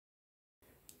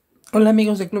Hola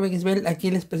amigos de Club XBL,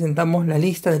 aquí les presentamos la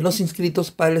lista de los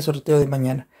inscritos para el sorteo de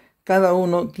mañana. Cada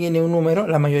uno tiene un número,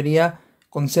 la mayoría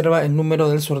conserva el número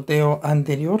del sorteo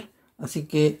anterior, así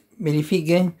que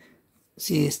verifiquen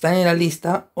si están en la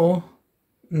lista o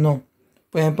no.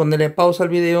 Pueden ponerle pausa al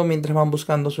video mientras van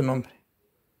buscando su nombre.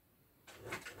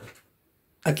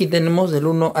 Aquí tenemos del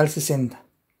 1 al 60.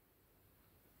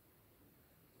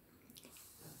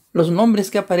 Los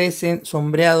nombres que aparecen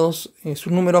sombreados, su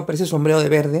número aparece sombreado de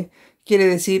verde, quiere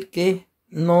decir que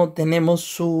no tenemos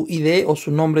su ID o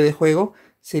su nombre de juego.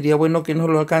 Sería bueno que nos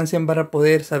lo alcancen para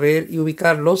poder saber y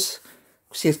ubicarlos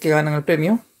si es que ganan el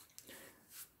premio.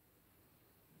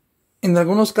 En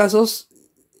algunos casos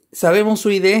sabemos su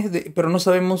ID, pero no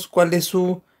sabemos cuál es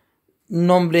su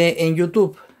nombre en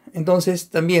YouTube. Entonces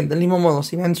también, del mismo modo,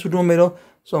 si ven su número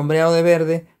sombreado de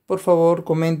verde, por favor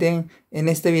comenten en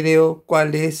este video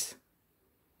cuál es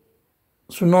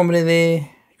su nombre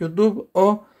de YouTube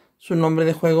o su nombre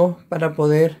de juego para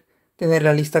poder tener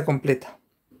la lista completa.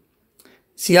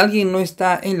 Si alguien no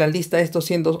está en la lista de estos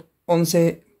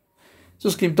 111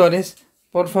 suscriptores,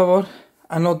 por favor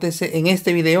anótese en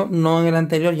este video, no en el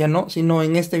anterior, ya no, sino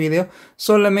en este video,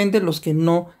 solamente los que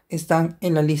no están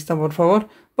en la lista, por favor,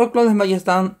 porque los demás ya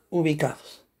están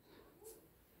ubicados.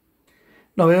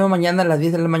 Nos vemos mañana a las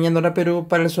 10 de la mañana hora Perú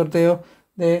para el sorteo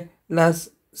de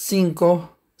las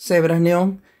 5 cebras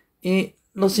neón y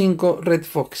los 5 red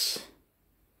fox.